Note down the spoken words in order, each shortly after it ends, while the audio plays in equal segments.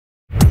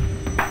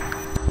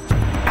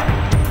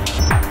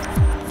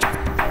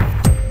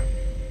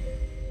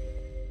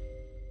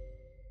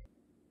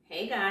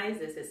guys,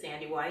 this is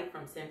Sandy White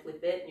from Simply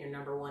Fit, your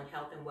 #1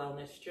 health and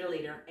wellness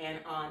cheerleader. And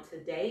on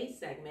today's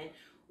segment,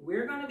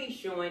 we're going to be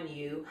showing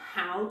you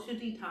how to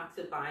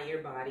detoxify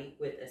your body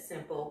with a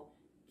simple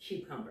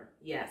cucumber.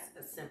 Yes,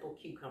 a simple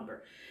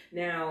cucumber.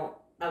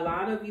 Now, a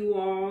lot of you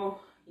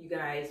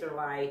guys are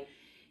like,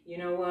 you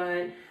know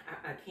what,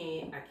 I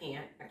can't,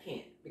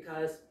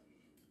 because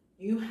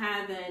you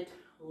haven't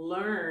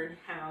learned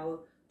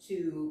how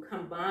to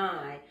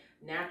combine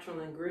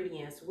natural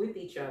ingredients with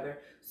each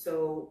other.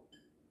 So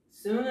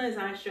soon as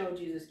I showed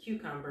you this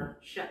cucumber,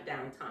 shut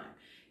down time,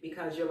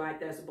 because you're like,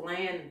 that's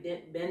bland,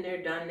 been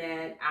there, done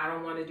that, I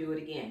don't want to do it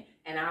again.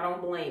 And I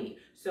don't blame you.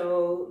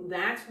 So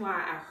that's why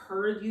I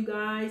heard you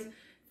guys,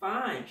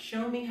 fine,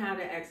 show me how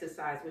to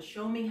exercise, but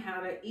show me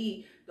how to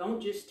eat.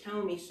 Don't just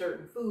tell me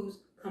certain foods,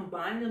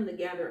 combine them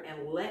together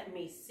and let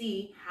me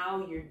see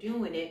how you're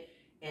doing it.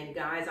 And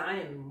guys, I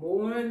am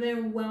more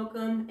than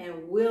welcome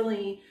and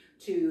willing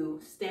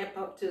to step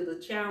up to the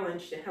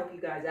challenge to help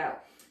you guys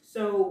out.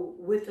 So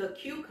with a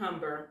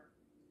cucumber,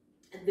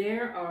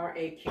 there's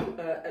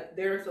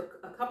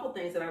a couple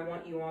things that I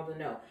want you all to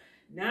know.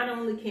 Not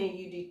only can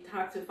you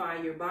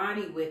detoxify your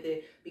body with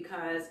it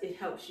because it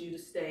helps you to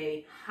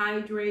stay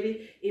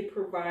hydrated, it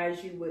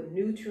provides you with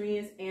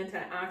nutrients,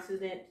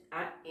 antioxidants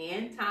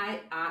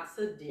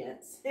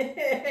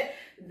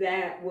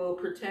that will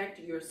protect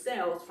your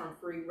cells from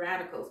free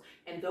radicals.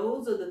 And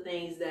those are the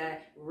things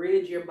that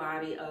rid your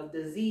body of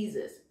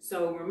diseases.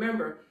 So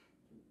remember,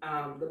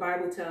 the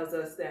Bible tells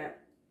us that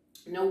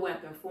no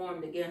weapon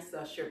formed against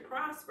us should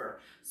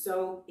prosper.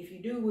 So if you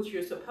do what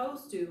you're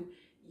supposed to,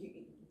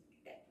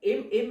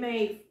 it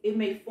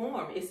may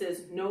form. It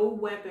says no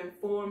weapon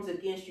forms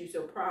against you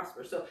shall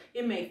prosper. So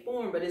it may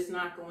form, but it's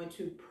not going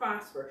to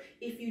prosper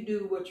if you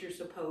do what you're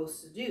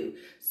supposed to do.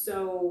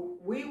 So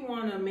we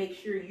want to make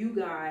sure you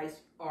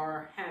guys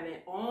are having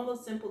all the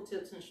simple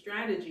tips and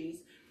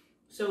strategies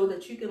so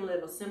that you can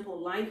live a simple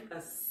life,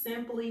 a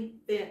simply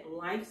fit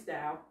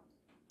lifestyle.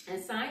 And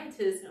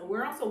scientists, and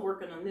we're also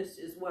working on this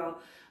as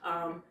well,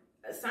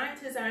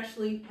 scientists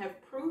actually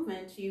have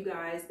proven to you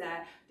guys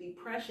that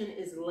depression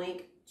is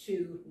linked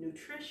to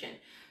nutrition.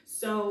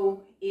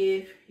 So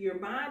if your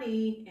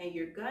body and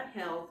your gut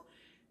health,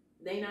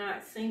 they're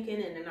not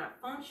syncing and they're not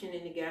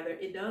functioning together,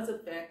 it does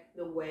affect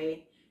the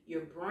way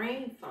your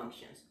brain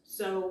functions.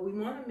 So we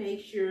want to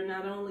make sure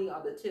not only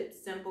are the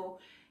tips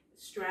simple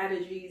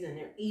strategies and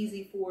they're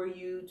easy for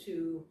you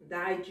to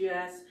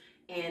digest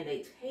and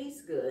they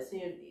taste good. So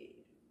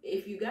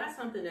if you got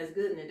something that's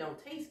good and it don't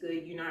taste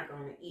good, you're not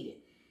going to eat it.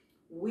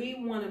 We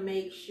want to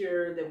make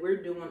sure that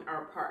we're doing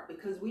our part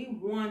because we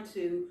want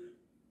to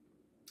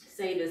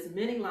save as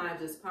many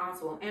lives as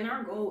possible, and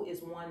our goal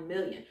is 1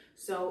 million.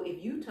 So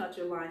if you touch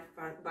your life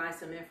by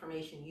some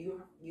information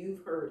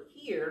you've heard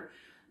here,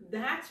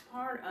 that's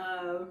part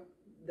of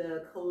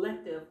the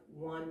collective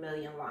 1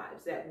 million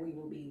lives that we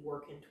will be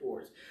working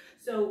towards.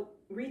 So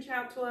reach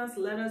out to us,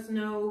 let us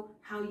know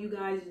how you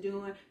guys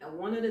doing. And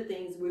one of the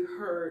things we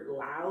heard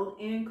loud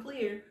and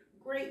clear,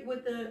 great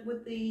with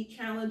the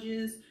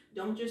challenges,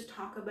 don't just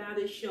talk about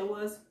it, show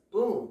us,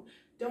 boom.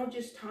 Don't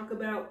just talk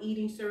about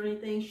eating certain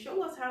things,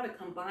 show us how to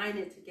combine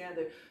it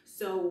together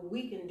so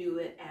we can do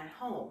it at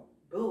home.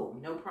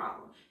 Boom, no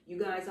problem. You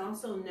guys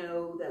also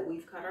know that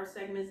we've cut our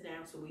segments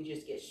down, so we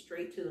just get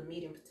straight to the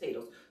meat and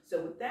potatoes.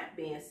 So with that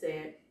being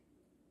said,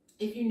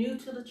 if you're new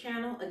to the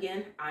channel,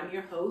 again, I'm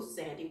your host,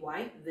 Sandy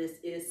White. This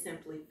is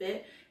Simply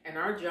Fit, and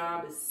our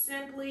job is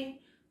simply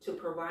to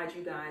provide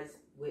you guys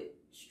with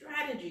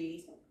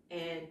strategies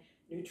and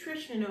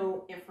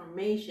nutritional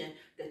information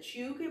that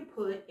you can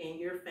put in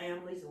your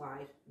family's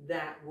life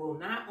that will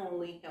not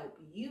only help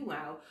you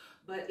out,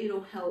 but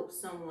it'll help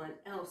someone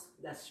else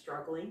that's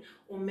struggling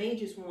or may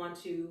just want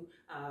to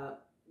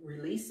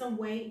release some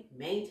weight,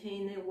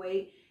 maintain their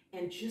weight,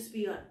 and just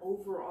be an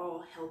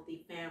overall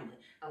healthy family.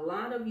 A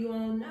lot of you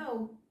all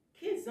know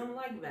kids don't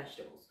like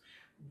vegetables,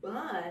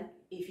 but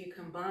if you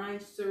combine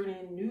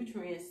certain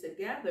nutrients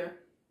together,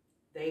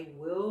 they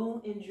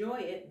will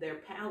enjoy it. Their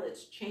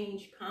palates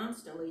change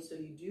constantly, so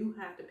you do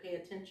have to pay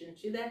attention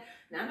to that.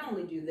 Not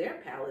only do their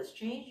palates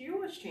change,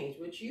 yours change.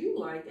 What you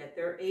like at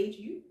their age,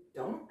 you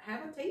don't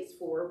have a taste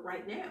for it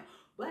right now,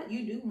 but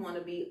you do want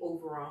to be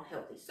overall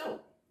healthy. So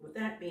with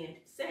that being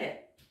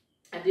said,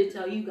 I did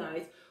tell you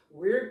guys,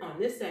 on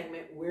this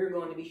segment, we're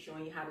going to be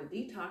showing you how to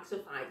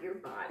detoxify your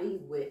body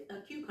with a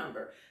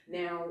cucumber.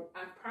 Now,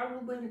 I've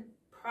probably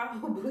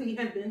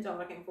have been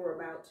talking for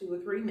about 2 or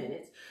 3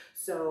 minutes.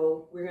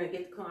 So we're going to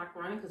get the clock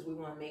running because we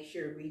want to make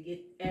sure we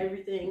get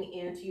everything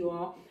into you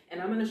all.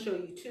 And I'm going to show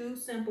you 2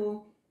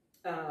 simple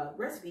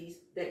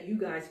recipes that you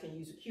guys can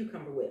use a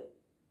cucumber with.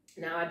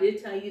 Now, I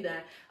did tell you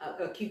that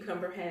a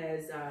cucumber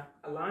has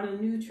a lot of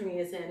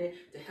nutrients in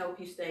it to help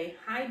you stay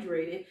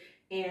hydrated.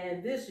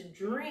 And this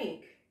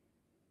drink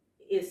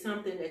is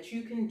something that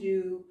you can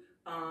do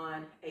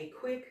on a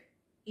quick,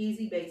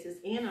 easy basis.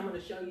 And I'm going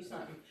to show you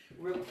something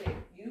real quick.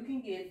 You can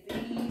get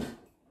these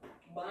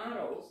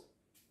bottles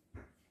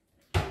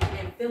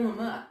and fill them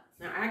up.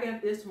 Now I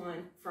got this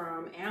one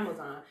from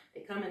Amazon.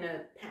 They come in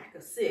a pack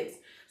of 6.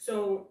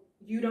 So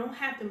you don't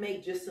have to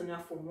make just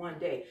enough for one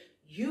day.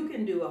 You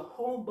can do a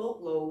whole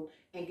boatload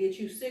and get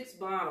you 6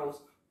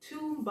 bottles,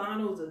 2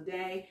 bottles a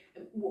day.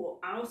 Well,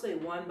 I'll say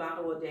 1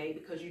 bottle a day,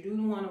 because you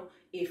do want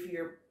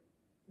to,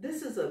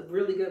 this is a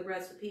really good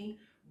recipe,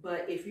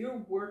 but if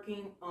you're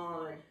working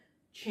on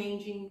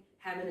changing,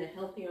 having a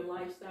healthier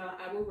lifestyle,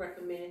 I would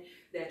recommend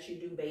that you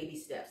do baby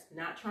steps.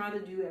 Not try to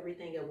do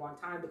everything at one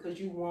time, because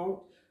you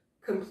won't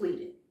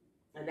complete it.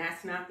 And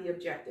that's not the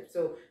objective.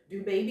 So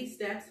do baby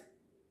steps.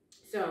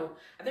 So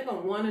I think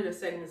on one of the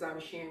segments I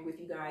was sharing with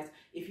you guys,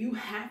 if you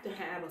have to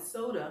have a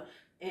soda,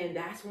 and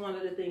that's one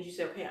of the things you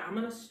say, okay, I'm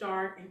going to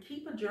start, and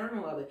keep a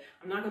journal of it.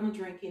 I'm not going to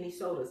drink any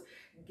sodas.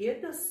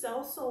 Get the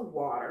salsa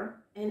water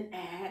and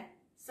add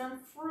some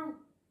fruit.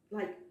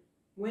 Like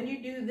when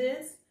you do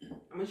this,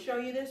 I'm going to show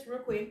you this real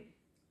quick.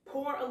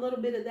 Pour a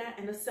little bit of that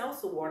in the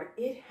salsa water.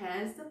 It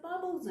has the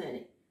bubbles in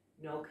it.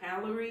 No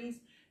calories,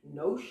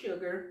 no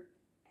sugar.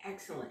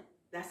 Excellent.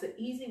 That's an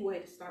easy way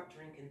to stop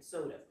drinking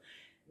sodas.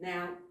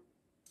 Now,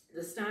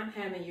 to stop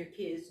having your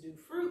kids do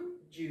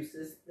fruit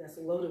juices that's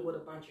loaded with a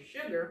bunch of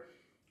sugar,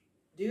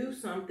 do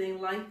something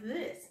like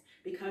this,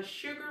 because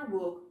sugar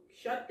will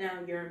shut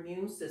down your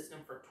immune system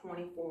for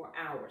 24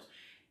 hours.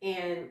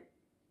 And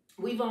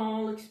we've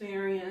all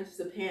experienced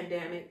the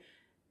pandemic,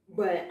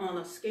 but on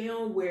a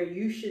scale where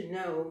you should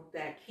know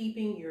that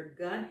keeping your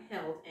gut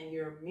health and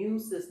your immune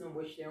system,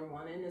 which they're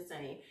one and the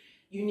same,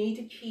 you need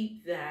to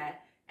keep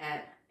that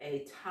at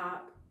a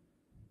top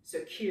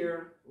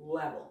secure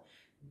level.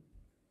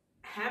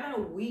 Having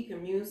a weak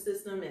immune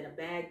system and a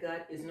bad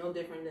gut is no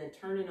different than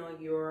turning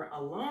on your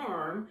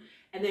alarm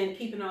and then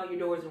keeping all your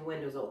doors and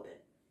windows open.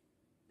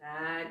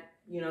 That,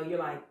 you're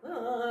like,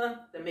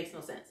 that makes no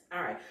sense.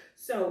 All right.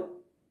 So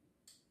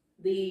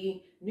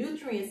the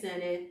nutrients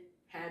in it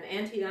have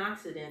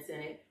antioxidants in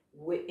it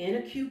in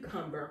a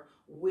cucumber,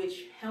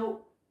 which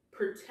help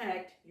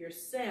protect your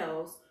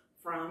cells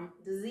from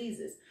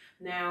diseases.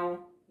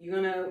 Now,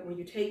 when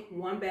you take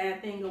one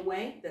bad thing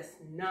away, that's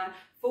not,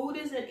 food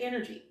isn't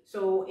energy.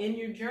 So in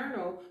your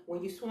journal,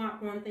 when you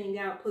swap one thing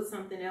out, put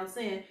something else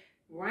in,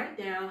 write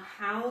down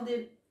how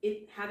did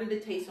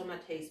it taste on my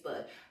taste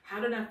bud?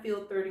 How did I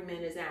feel 30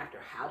 minutes after?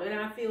 How did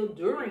I feel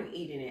during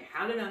eating it?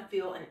 How did I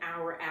feel an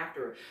hour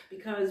after?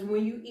 Because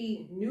when you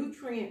eat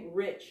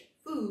nutrient-rich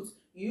foods,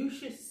 you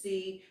should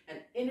see an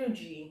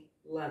energy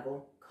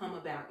level come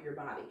about your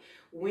body.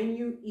 When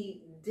you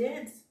eat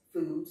dense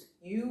foods,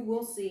 you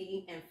will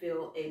see and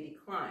feel a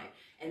decline.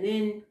 And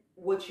then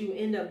what you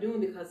end up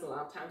doing, because a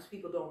lot of times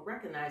people don't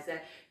recognize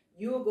that,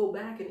 you'll go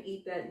back and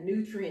eat that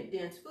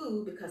nutrient-dense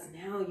food because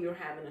now you're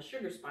having a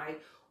sugar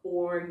spike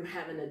or you're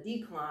having a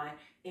decline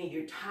and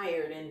you're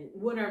tired, and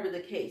whatever the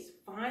case.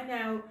 Find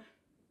out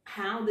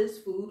how this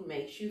food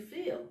makes you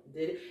feel.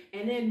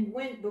 And then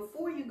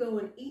before you go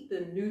and eat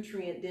the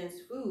nutrient-dense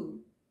food,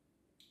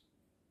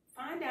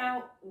 find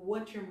out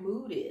what your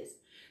mood is,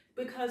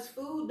 because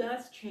food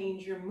does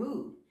change your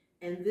mood.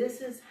 And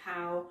this is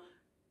how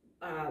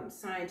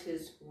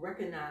scientists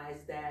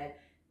recognize that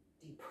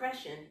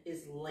depression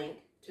is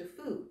linked to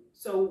food.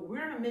 So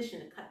we're on a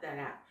mission to cut that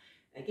out.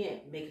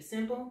 Again, make it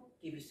simple,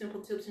 give you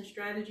simple tips and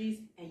strategies,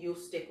 and you'll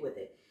stick with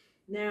it.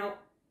 Now,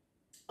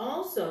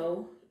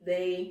 also,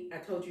 I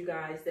told you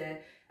guys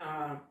that,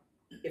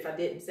 if I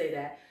didn't say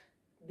that,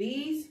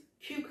 these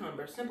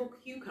cucumbers, simple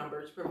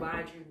cucumbers,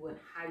 provide you with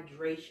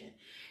hydration.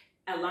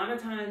 A lot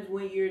of times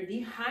when you're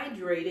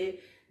dehydrated,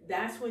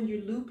 that's when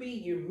you're loopy,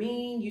 you're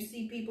mean, you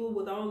see people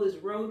with all this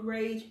road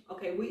rage.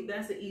 Okay,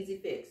 that's an easy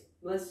fix.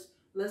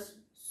 Let's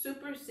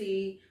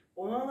supersede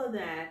all of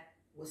that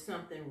with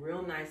something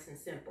real nice and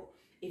simple.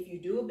 If you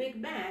do a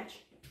big batch,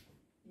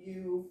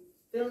 you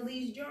fill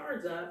these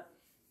jars up,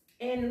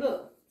 and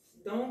look,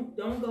 don't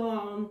go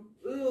on,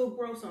 ooh,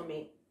 gross on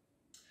me.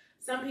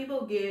 Some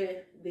people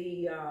get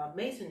the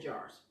mason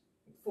jars.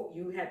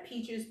 You have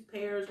peaches,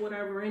 pears,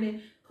 whatever in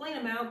it. Clean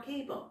them out,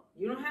 keep them.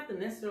 You don't have to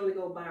necessarily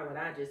go buy what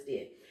I just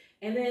did.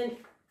 And then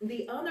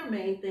the other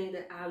main thing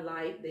that I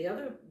like, the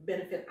other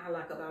benefit I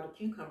like about a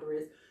cucumber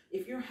is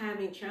if you're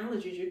having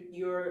challenges,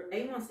 your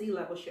A1C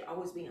level should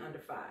always be under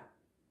 5.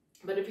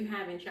 But if you're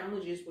having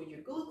challenges with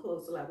your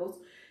glucose levels,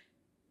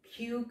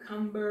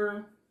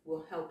 cucumber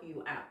will help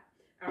you out.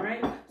 All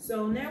right,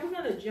 so now we're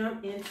going to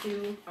jump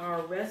into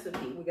our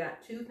recipe. We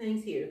got 2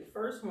 things here. The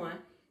first one,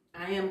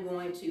 I am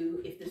going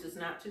to, if this is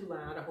not too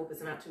loud, I hope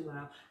it's not too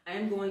loud, I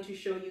am going to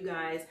show you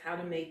guys how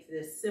to make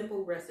this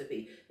simple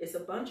recipe. It's a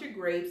bunch of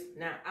grapes.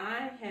 Now,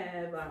 I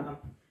have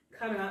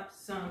cut up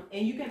some,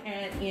 and you can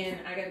add in,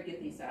 I got to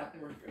get these out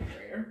the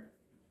refrigerator.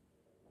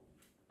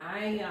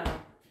 I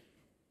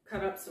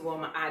cut up some,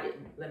 well, I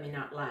didn't, let me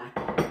not lie.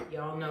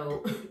 Y'all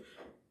know,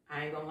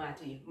 I ain't gonna lie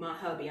to you. My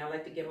hubby, I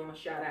like to give him a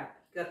shout out.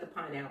 Got the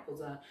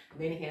pineapples up, and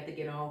then he had to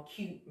get all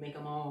cute, make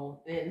them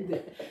all. And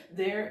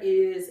there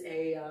is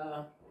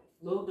a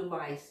little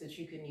device that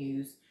you can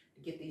use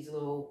to get these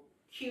little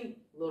cute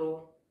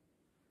little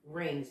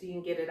rings. You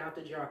can get it out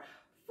the jar.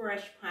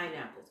 Fresh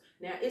pineapples.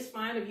 Now, it's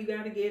fine if you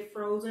got to get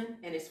frozen,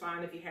 and it's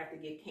fine if you have to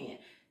get canned.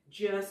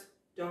 Just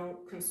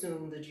don't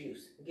consume the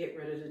juice. Get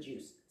rid of the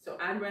juice. So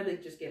I'd rather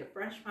just get a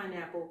fresh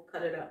pineapple,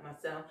 cut it up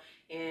myself,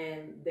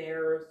 and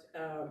there's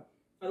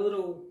a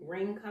little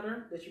ring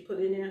cutter that you put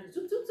in there,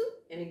 zoop, zoop, zoop,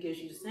 and it gives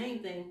you the same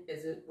thing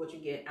as what you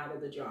get out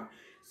of the jar.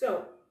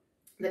 So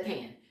the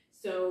can.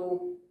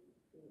 So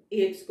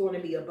it's going to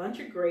be a bunch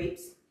of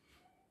grapes.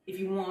 If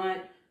you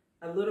want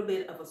a little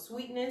bit of a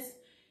sweetness,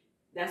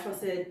 that's why I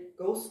said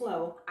go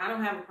slow. I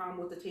don't have a problem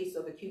with the taste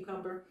of a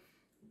cucumber.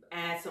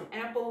 Add some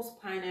apples,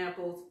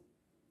 pineapples.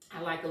 I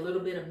like a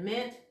little bit of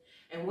mint.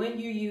 And when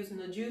you're using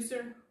the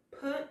juicer,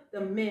 put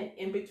the mint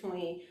in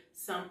between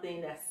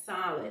something that's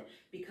solid,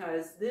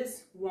 because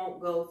this won't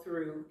go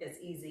through as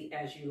easy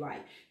as you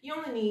like. You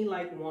only need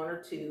like 1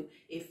 or 2,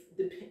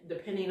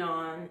 depending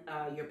on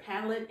your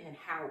palate and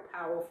how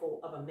powerful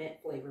of a mint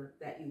flavor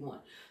that you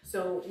want.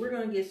 So we're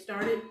going to get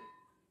started.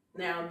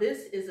 Now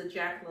this is a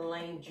Jack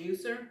LaLanne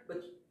juicer,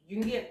 but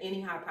you can get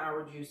any high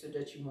power juicer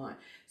that you want.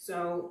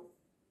 So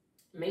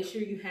make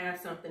sure you have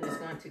something that's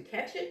going to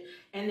catch it.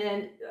 And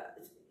then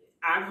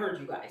I've heard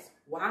you guys,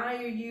 why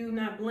are you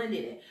not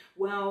blending it?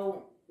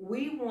 Well,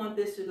 we want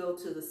this to go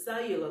to the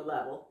cellular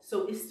level.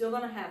 So it's still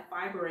going to have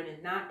fiber in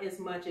it, not as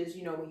much as,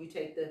 you know, when you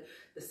take the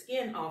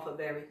skin off of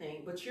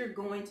everything, but you're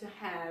going to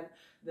have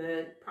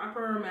the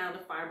proper amount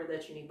of fiber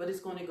that you need, but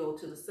it's going to go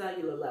to the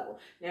cellular level.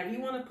 Now, if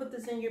you want to put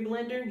this in your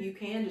blender, you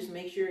can just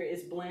make sure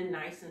it's blend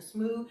nice and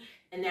smooth.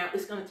 And now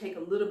it's going to take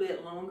a little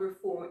bit longer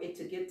for it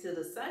to get to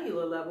the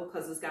cellular level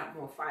because it's got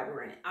more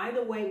fiber in it.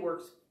 Either way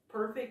works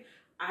perfect.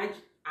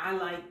 I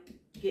like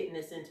getting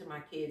this into my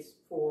kids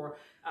for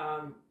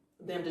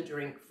them to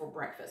drink for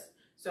breakfast.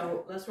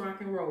 So let's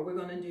rock and roll. I'm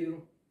going to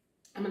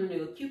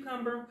do a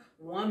cucumber,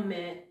 1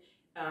 mint.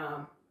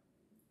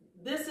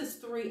 This is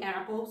 3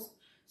 apples.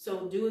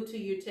 So do it to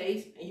your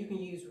taste, and you can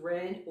use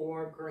red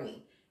or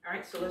green. All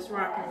right, so let's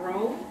rock and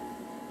roll.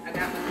 I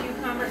got my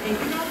cucumber, and you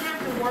don't have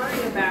to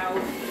worry about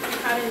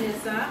cutting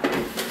this up.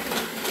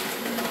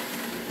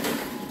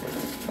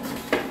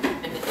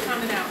 And it's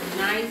coming out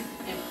nice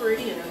and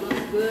pretty, and it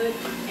looks good.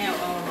 And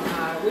oh my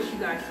God, I wish you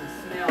guys could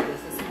smell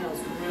this. It smells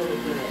really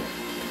good.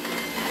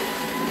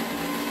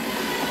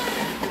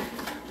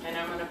 And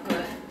I'm gonna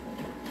put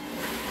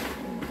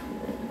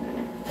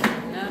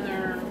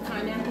another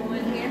pineapple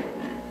in here.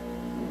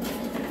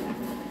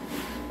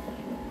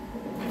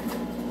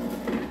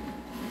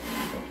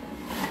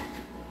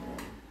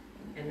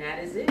 And that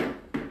is it.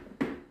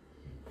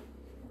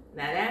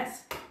 Now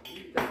that's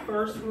the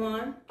first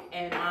one,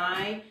 and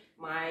my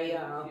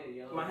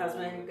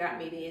husband got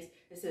me this.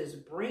 It says,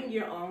 bring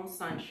your own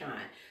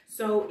sunshine.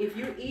 So if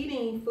you're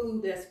eating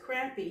food that's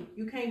crappy,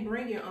 you can't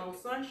bring your own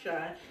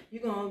sunshine.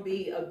 You're going to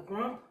be a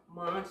grump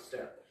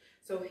monster.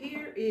 So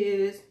here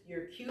is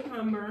your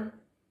cucumber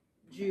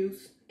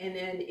juice. And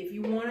then if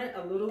you want it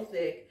a little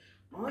thick,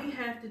 all you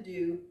have to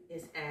do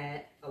is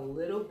add a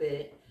little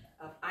bit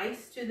of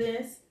ice to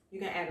this. You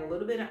can add a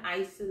little bit of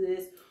ice to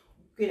this.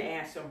 You can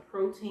add some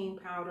protein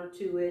powder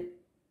to it.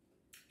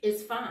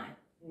 It's fine.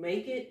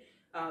 Make it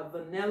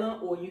vanilla,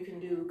 or you can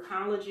do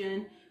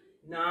collagen,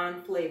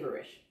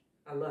 non-flavorish.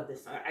 I love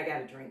this. I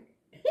got a drink.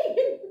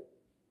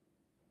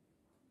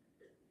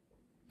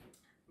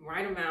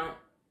 Right amount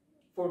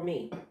for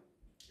me.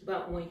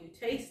 But when you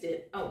taste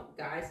it, oh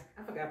guys,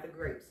 I forgot the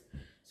grapes.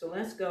 So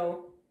let's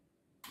go.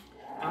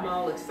 I'm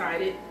all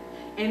excited.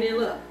 And then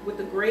look, with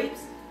the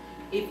grapes,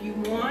 if you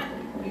want,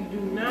 you do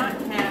not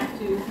have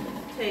to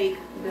take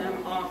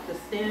them off the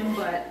stem,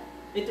 but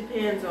it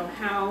depends on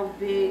how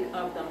big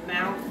of the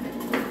mouth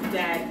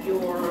that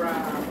your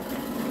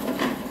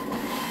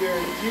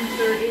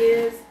juicer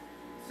is.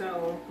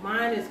 So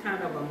mine is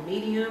kind of a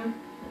medium.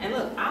 And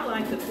look, I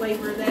like the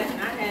flavor of that,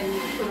 and I hadn't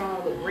even put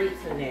all the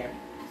grapes in there.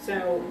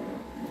 So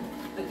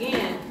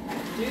again,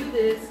 do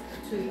this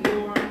to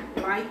your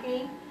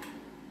liking.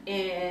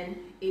 And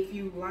if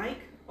you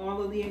like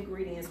all of the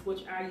ingredients,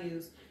 which I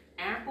use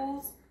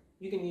apples,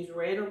 you can use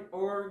red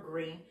or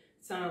green,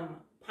 some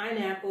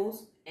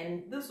pineapples,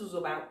 and this was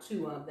about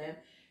 2 of them.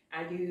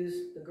 I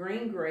used the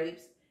green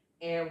grapes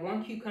and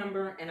 1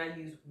 cucumber, and I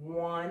used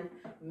 1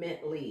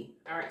 mint leaf.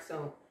 All right,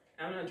 so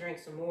I'm gonna drink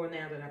some more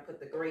now that I put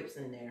the grapes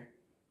in there.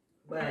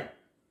 But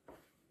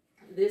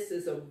this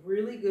is a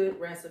really good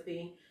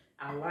recipe.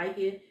 I like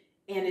it,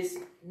 and it's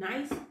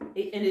nice, and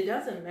it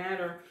doesn't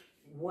matter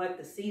what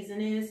the season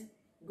is.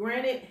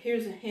 Granted,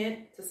 here's a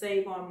hint to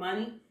save on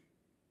money.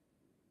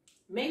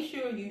 Make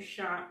sure you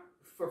shop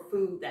for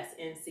food that's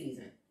in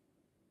season.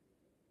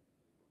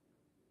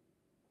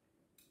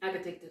 I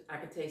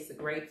could taste the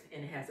grapes,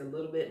 and it has a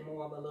little bit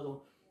more of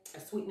a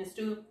sweetness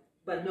to it,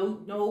 but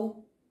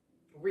no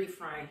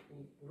refined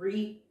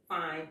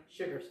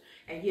sugars.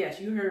 And yes,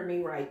 you heard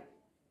me right.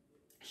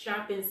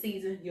 Shop in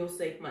season, you'll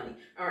save money.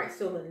 All right,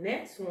 so the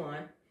next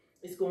one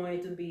is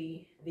going to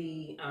be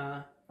the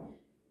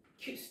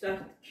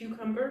stuffed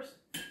cucumbers.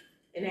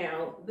 And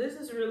now this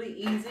is really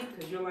easy,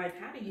 because you're like,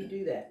 how do you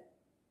do that?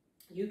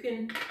 You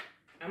can,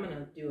 I'm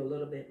gonna do a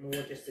little bit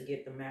more just to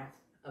get the mouth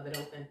of it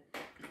open.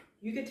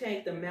 You can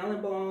take the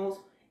melon balls,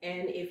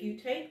 and if you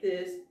take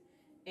this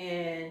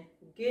and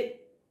get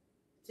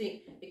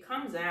See, it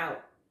comes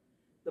out,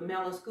 the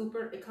melon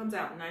scooper, it comes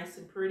out nice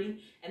and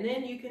pretty. And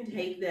then you can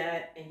take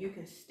that and you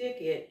can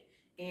stick it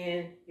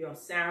in your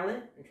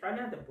salad. And try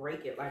not to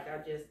break it like I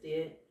just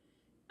did.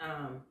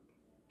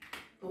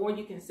 Or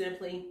you can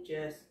simply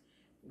just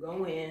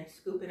go in,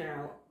 scoop it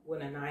out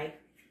with a knife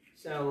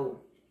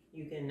so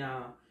you can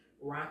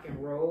rock and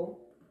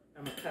roll.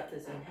 I'm going to cut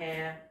this in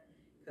half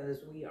because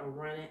we are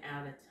running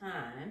out of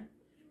time.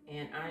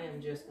 And I am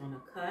just going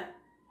to cut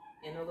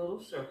in a little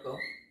circle.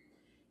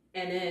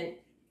 And then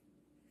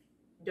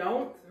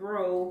don't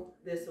throw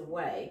this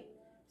away.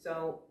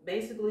 So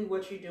basically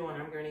what you're doing,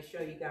 I'm going to show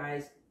you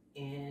guys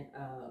in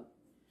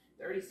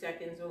 30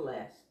 seconds or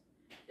less.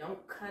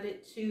 Don't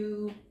cut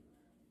too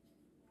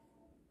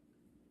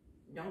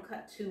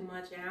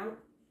much out,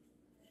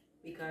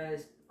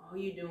 because all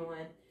you're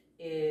doing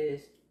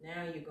is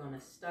now you're going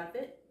to stuff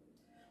it.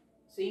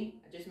 See,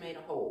 I just made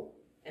a hole,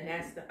 and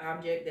that's the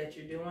object that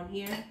you're doing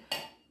here.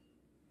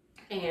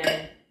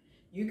 And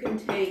you can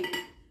take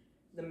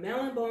the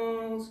melon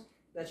balls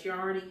that you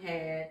already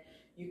had,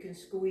 you can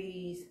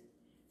squeeze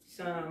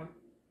some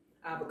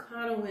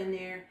avocado in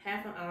there,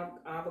 half an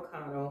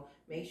avocado.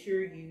 Make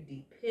sure you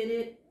de-pit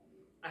it.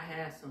 I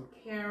have some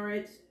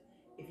carrots.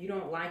 If you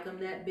don't like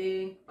them that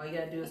big, all you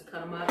gotta do is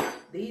cut them up.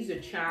 These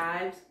are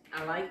chives.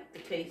 I like the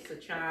taste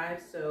of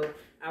chives, so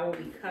I will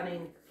be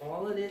cutting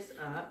all of this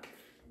up.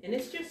 And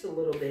it's just a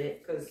little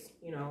bit because,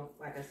 you know,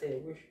 like I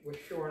said, we're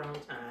short on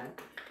time.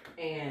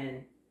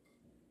 And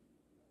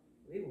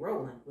we're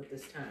rolling with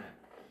this time.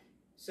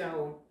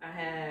 So I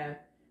have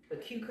the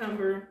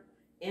cucumber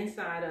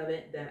inside of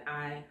it that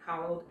I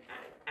hollowed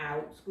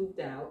out, scooped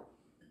out.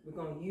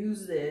 We're going to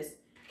use this.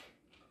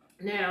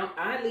 Now,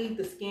 I leave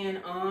the skin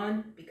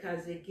on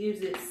because it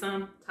gives it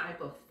some type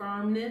of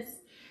firmness.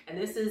 And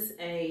this is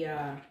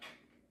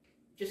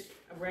just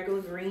a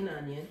regular green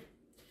onion.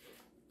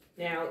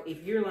 Now,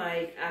 if you're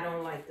like, I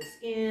don't like the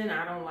skin,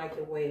 I don't like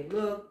the way it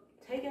looks,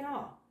 take it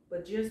off.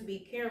 But just be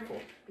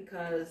careful,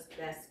 because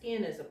that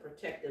skin is a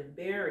protective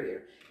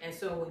barrier. And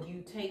so when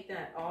you take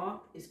that off,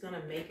 it's going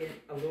to make it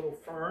a little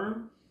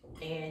firm.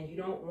 And you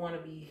don't want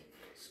to be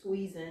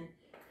squeezing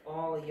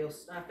all of your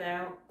stuff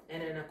out.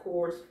 And then, of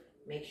course,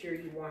 make sure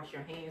you wash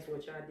your hands,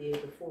 which I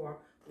did before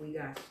we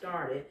got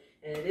started.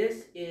 And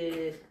this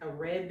is a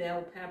red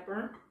bell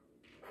pepper.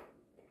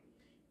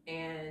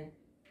 And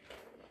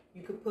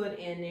you could put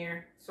in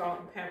there salt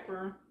and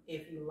pepper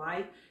if you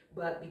like.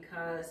 But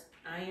because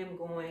I am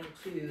going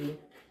to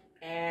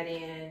add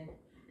in,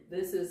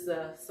 this is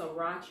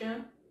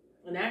sriracha.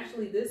 And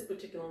actually this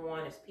particular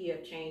one is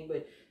PF Chang,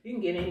 but you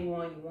can get any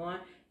one you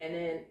want. And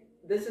then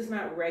this is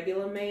not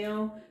regular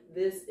mayo.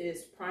 This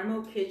is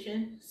Primal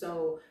Kitchen.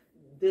 So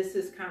this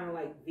is kind of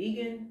like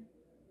vegan,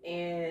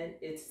 and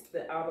it's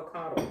the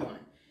avocado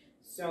one.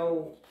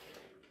 So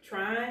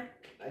try,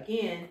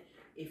 again,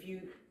 if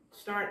you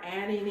start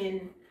adding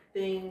in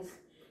things,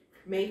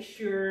 make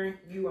sure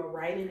you are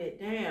writing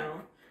it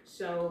down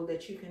so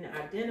that you can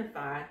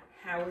identify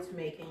how it's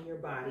making your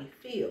body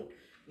feel.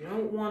 You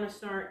don't want to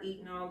start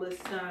eating all this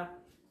stuff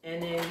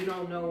and then you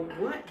don't know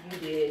what you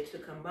did to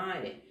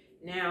combine it.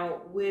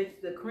 Now,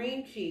 with the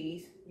cream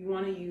cheese, you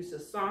want to use a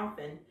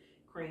softened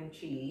cream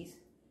cheese,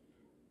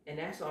 and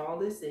that's all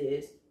this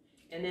is.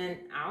 And then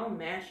I'll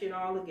mash it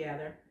all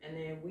together, and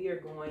then we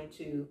are going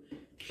to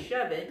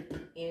shove it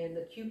in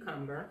the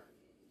cucumber.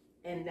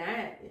 And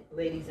that,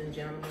 ladies and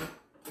gentlemen,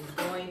 is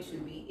going to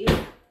be it.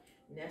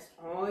 And that's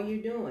all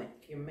you're doing.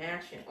 You're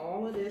mashing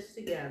all of this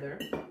together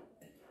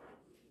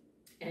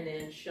and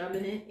then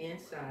shoving it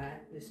inside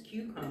this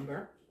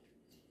cucumber.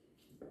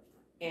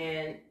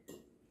 And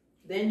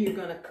then you're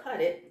going to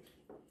cut it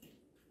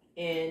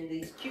in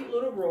these cute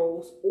little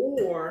rolls,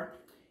 or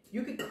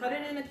you could cut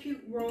it into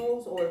cute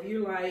rolls, or if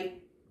you're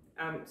like,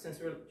 since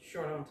we're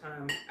short on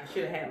time, I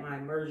should have had my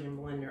immersion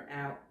blender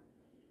out.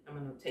 I'm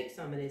going to take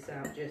some of this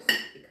out just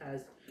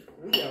because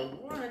we are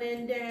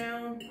running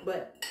down,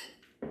 but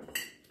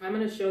I'm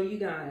going to show you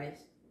guys.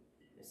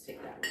 Let's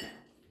take that one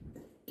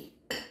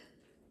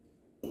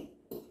out.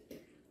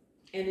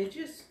 And it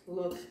just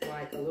looks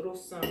like a little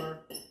summer.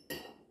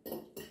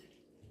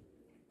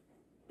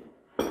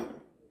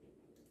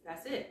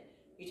 That's it.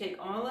 You take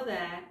all of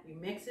that, you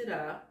mix it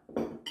up,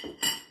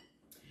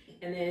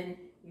 and then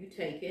you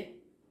take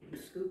it, you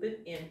scoop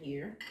it in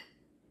here.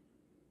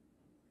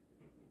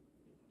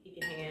 Keep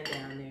your hand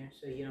down there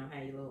so you don't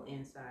have your little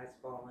insides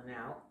falling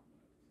out.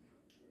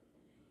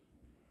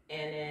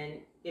 And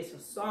then it's a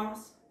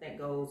sauce that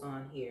goes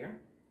on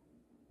here.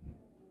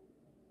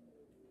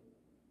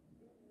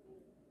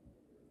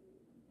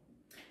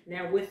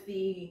 Now with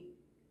the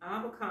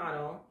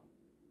avocado,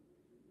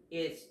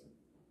 it's,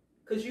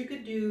 because you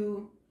could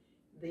do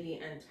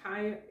the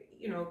entire,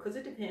 you know, because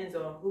it depends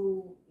on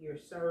who you're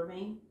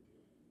serving.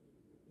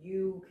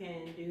 You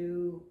can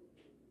do,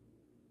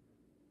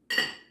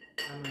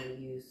 I'm going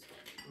to use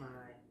my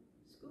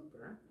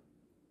scooper.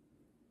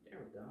 There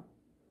we go.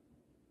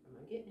 Am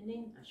I getting it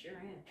in? I sure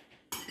am.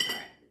 All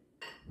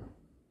right.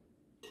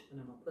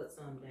 And I'm going to put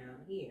some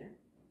down here.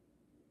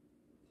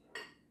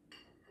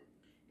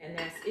 And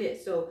that's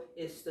it. So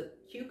it's the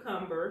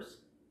cucumbers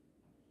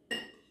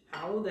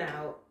hollowed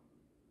out.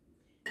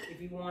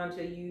 If you want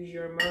to use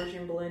your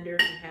immersion blender,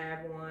 if you have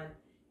one,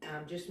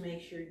 just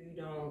make sure you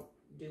don't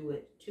do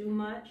it too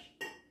much.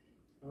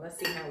 Let's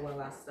see how well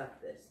I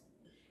stuff this.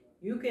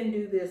 You can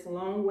do this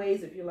long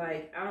ways if you're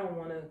like, I don't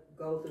want to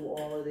go through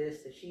all of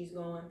this that she's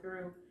going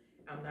through.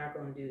 I'm not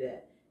going to do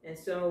that. And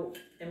so,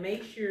 and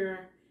make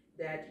sure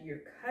that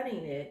you're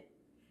cutting it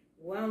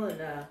well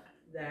enough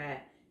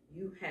that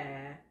you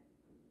have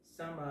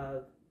some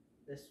of,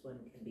 this one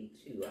can be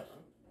 2 of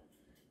them,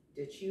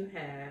 that you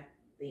have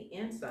the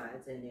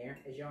insides in there,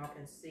 as y'all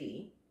can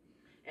see.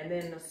 And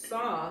then the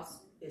sauce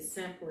is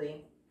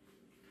simply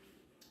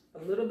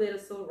a little bit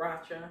of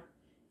sriracha.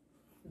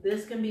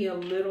 This can be a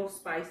little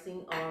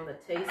spicy on the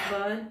taste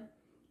bud.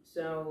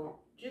 So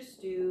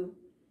just do,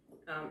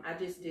 I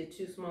just did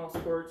 2 small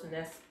squirts, and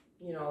that's,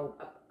 you know,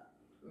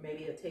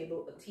 maybe a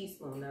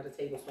teaspoon, not a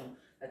tablespoon,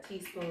 a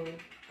teaspoon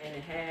and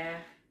a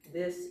half.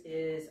 This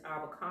is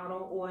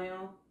avocado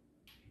oil,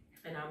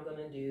 and I'm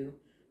gonna do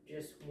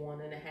just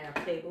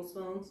 1.5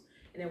 tablespoons.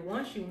 And then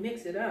once you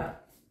mix it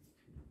up,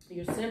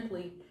 you're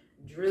simply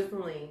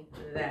drizzling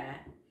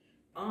that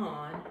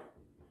on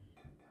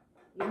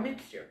your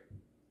mixture,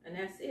 and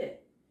that's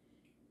it.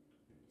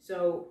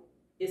 So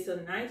it's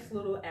a nice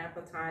little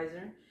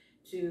appetizer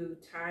to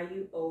tie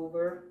you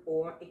over,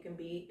 or it can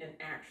be an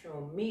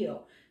actual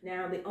meal.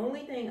 Now, the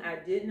only thing I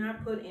did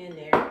not put in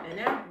there, and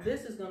now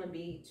this is going to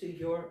be to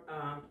your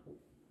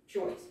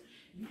choice.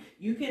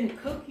 You can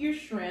cook your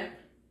shrimp,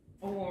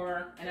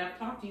 or, and I've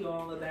talked to you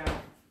all about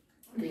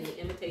the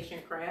imitation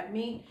crab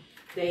meat.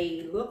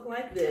 They look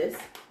like this.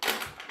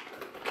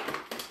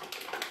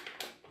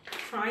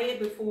 Try it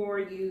before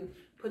you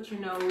put your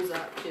nose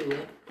up to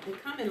it. They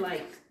come in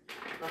like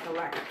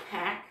a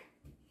pack.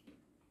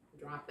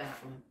 Drop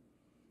that one.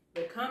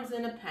 It comes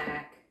in a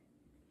pack,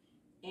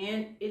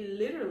 and it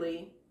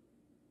literally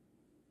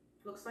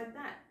looks like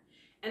that.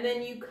 And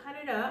then you cut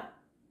it up,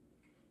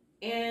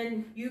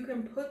 and you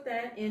can put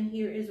that in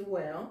here as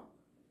well.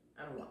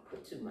 I don't want to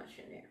put too much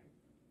in there.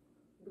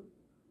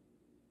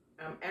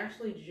 I'm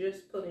actually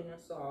just putting a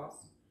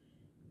sauce.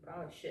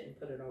 Probably shouldn't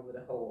put it over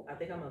the whole. I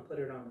think I'm going to put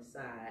it on the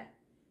side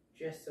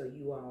just so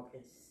you all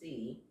can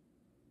see.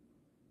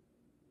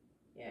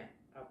 Yeah,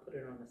 I'll put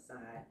it on the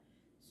side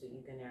so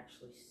you can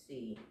actually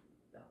see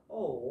the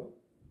whole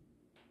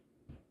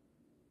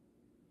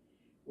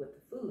with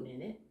the food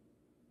in it,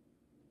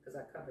 because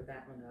I covered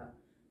that one up.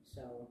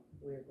 So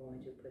we're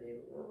going to put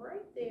it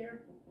right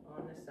there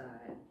on the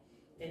side.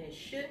 And it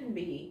shouldn't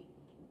be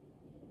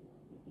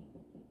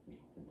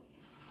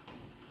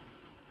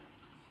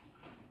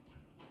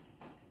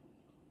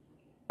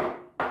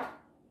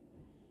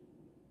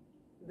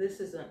this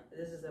is a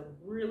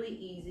really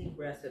easy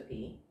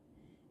recipe,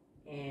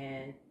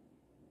 and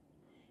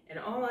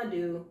all I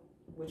do,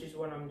 which is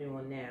what I'm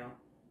doing now,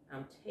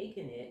 I'm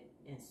taking it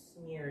and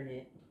smearing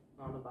it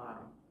on the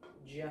bottom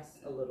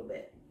just a little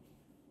bit.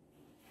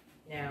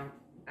 Now,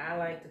 I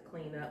like to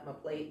clean up my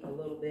plate a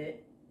little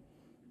bit,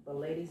 but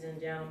ladies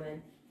and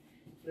gentlemen,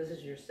 this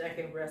is your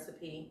second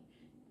recipe,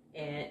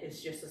 and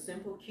it's just a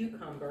simple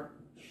cucumber.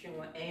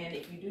 And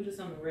if you do this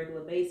on a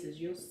regular basis,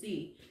 you'll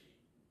see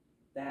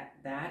that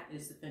that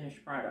is the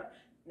finished product.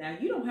 Now,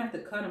 you don't have to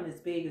cut them as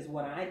big as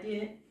what I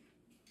did,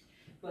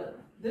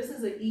 but this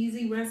is an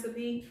easy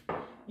recipe.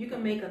 You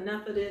can make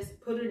enough of this,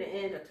 put it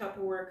in a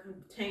Tupperware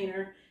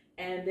container,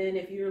 and then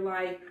if you're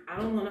like, I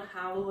don't want to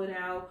hollow it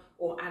out,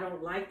 or I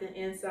don't like the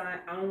inside,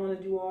 I don't want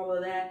to do all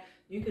of that,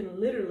 you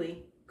can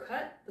literally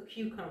cut the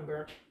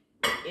cucumber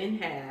in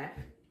half,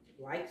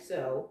 like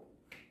so.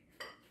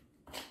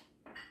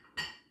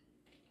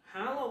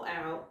 Hollow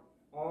out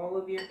all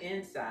of your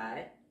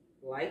inside,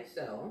 like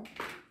so.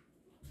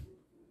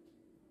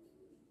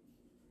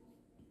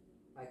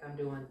 Like I'm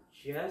doing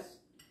just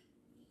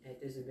at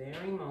this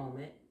very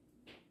moment.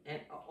 And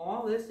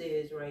all this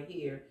is right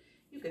here,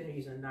 you can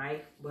use a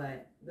knife,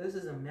 but this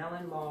is a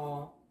melon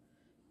ball.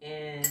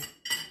 And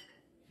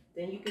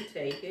then you can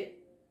take it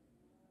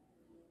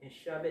and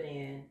shove it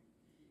in.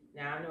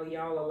 Now I know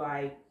y'all are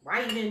like,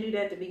 why you didn't do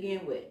that to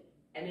begin with?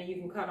 And then you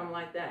can cut them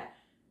like that.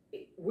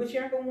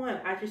 Whichever one,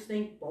 I just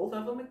think both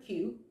of them are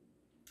cute.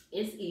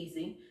 It's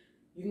easy.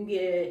 You can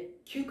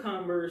get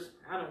cucumbers,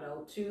 I don't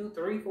know, $2,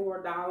 $3,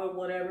 $4,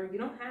 whatever. You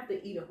don't have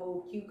to eat a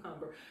whole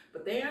cucumber,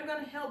 but they are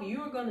going to help.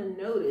 You are going to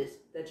notice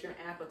that your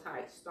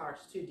appetite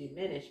starts to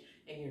diminish,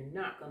 and you're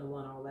not going to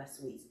want all that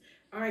sweets.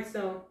 All right,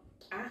 so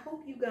I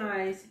hope you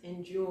guys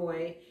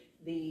enjoy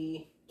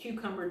the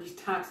cucumber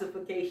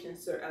detoxification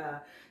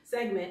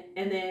segment,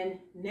 and then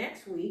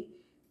next week,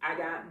 I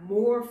got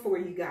more for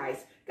you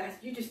guys. Guys,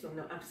 you just don't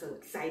know. I'm so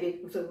excited.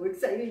 I'm so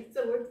excited.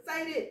 So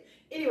excited.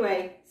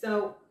 Anyway,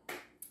 so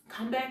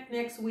come back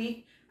next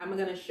week. I'm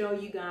going to show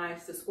you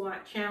guys the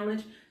squat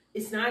challenge.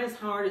 It's not as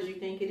hard as you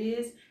think it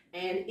is.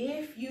 And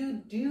if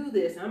you do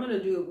this, I'm going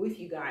to do it with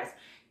you guys.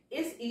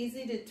 It's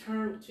easy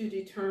to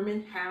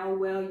determine how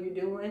well you're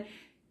doing.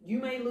 You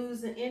may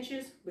lose the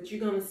inches, but you're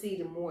going to see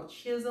the more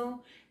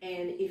chisel.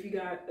 And if you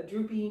got a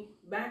droopy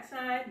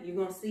backside, you're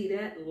going to see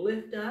that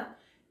lift up.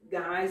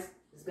 Guys,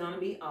 it's going to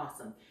be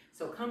awesome.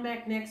 So come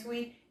back next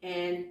week.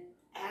 And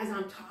as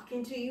I'm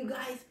talking to you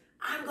guys,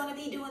 I'm going to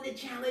be doing the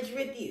challenge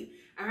with you.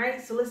 All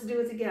right, so let's do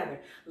it together.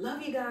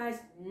 Love you guys.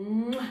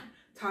 Mwah.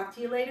 Talk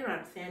to you later.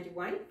 I'm Sandy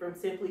White from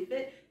Simply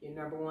Fit, your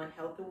 #1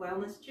 health and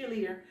wellness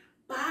cheerleader.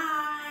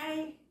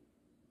 Bye.